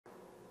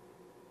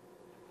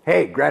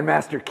Hey,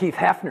 Grandmaster Keith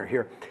Hafner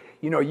here.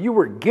 You know, you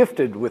were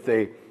gifted with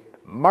a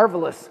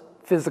marvelous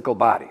physical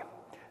body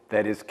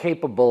that is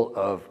capable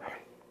of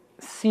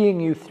seeing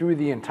you through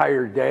the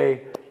entire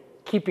day,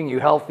 keeping you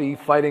healthy,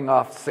 fighting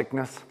off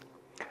sickness.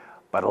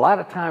 But a lot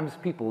of times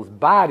people's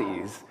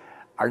bodies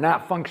are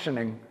not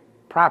functioning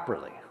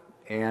properly.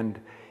 And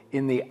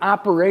in the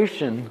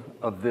operation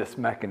of this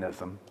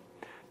mechanism,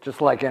 just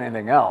like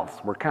anything else,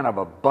 we're kind of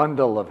a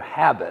bundle of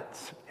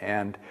habits.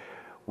 And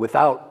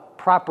without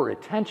proper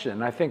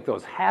attention, I think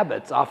those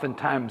habits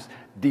oftentimes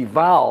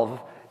devolve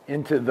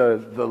into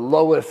the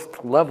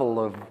lowest level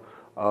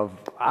of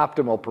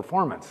optimal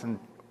performance. And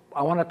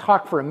I want to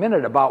talk for a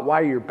minute about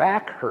why your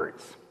back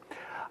hurts.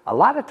 A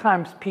lot of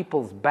times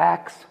people's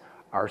backs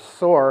are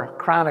sore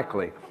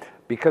chronically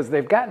because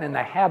they've gotten in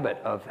the habit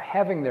of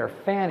having their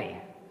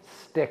fanny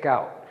stick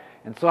out.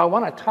 And so I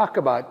want to talk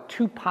about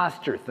two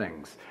posture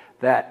things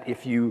that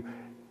if you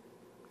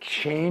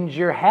change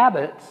your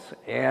habits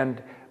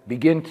and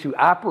begin to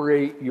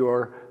operate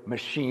your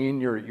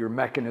machine, your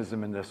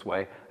mechanism in this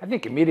way, I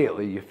think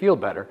immediately you feel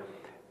better.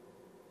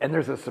 And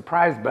there's a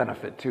surprise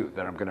benefit too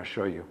that I'm going to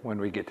show you when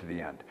we get to the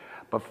end.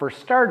 But for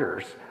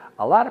starters,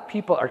 a lot of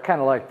people are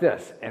kind of like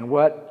this. And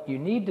what you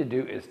need to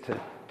do is to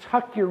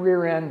tuck your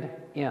rear end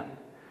in.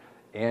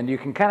 And you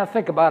can kind of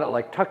think about it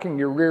like tucking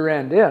your rear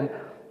end in,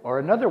 or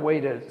another way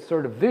to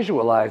sort of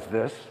visualize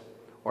this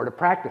or to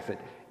practice it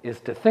is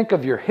to think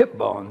of your hip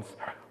bones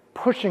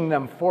pushing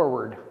them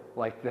forward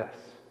like this.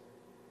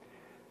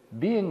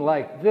 Being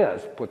like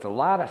this puts a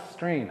lot of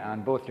strain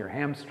on both your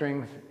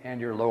hamstrings and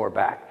your lower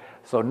back.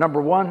 So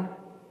number one,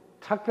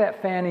 tuck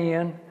that fanny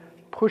in,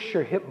 push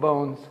your hip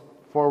bones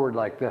forward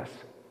like this.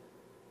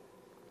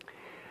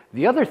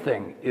 The other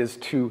thing is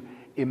to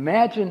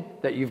imagine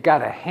that you've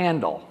got a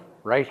handle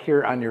right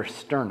here on your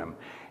sternum.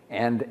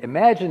 And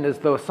imagine as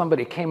though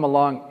somebody came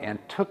along and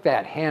took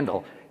that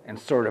handle and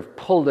sort of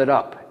pulled it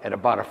up at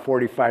about a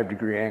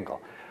 45-degree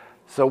angle.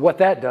 So what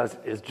that does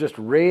is just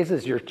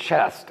raises your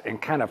chest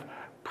and kind of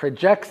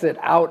projects it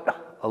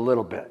out a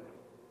little bit.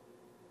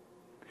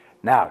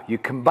 Now, you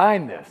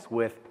combine this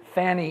with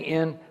fanny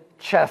in,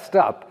 chest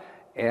up,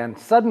 and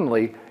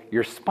suddenly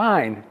your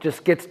spine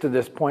just gets to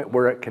this point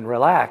where it can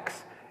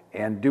relax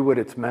and do what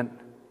it's meant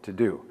to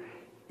do.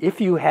 If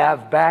you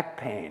have back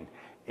pain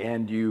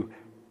and you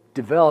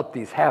develop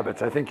these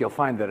habits, I think you'll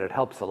find that it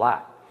helps a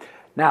lot.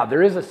 Now,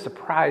 there is a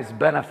surprise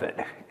benefit,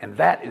 and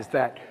that is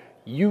that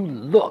you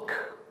look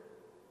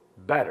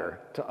better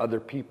to other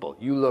people.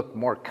 You look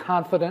more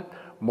confident,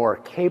 more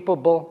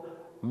capable,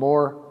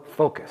 more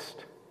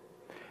focused.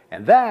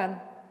 And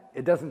then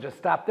it doesn't just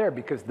stop there,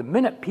 because the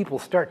minute people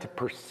start to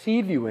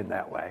perceive you in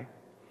that way,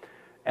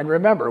 and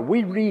remember,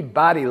 we read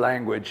body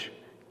language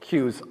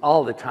cues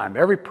all the time.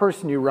 Every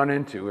person you run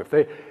into,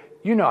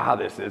 you know how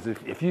this is.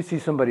 If you see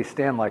somebody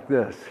stand like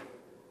this,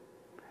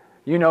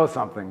 you know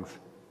something's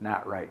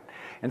not right.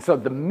 And so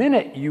the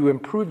minute you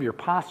improve your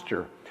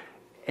posture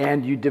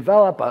and you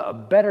develop a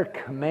better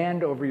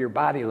command over your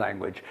body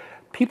language,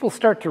 people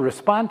start to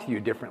respond to you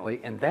differently,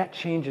 and that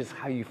changes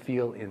how you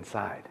feel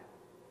inside.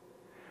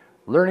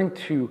 Learning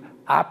to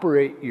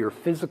operate your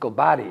physical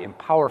body in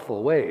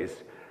powerful ways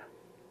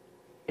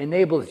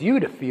enables you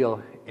to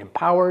feel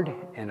empowered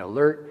and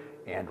alert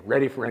and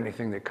ready for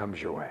anything that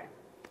comes your way.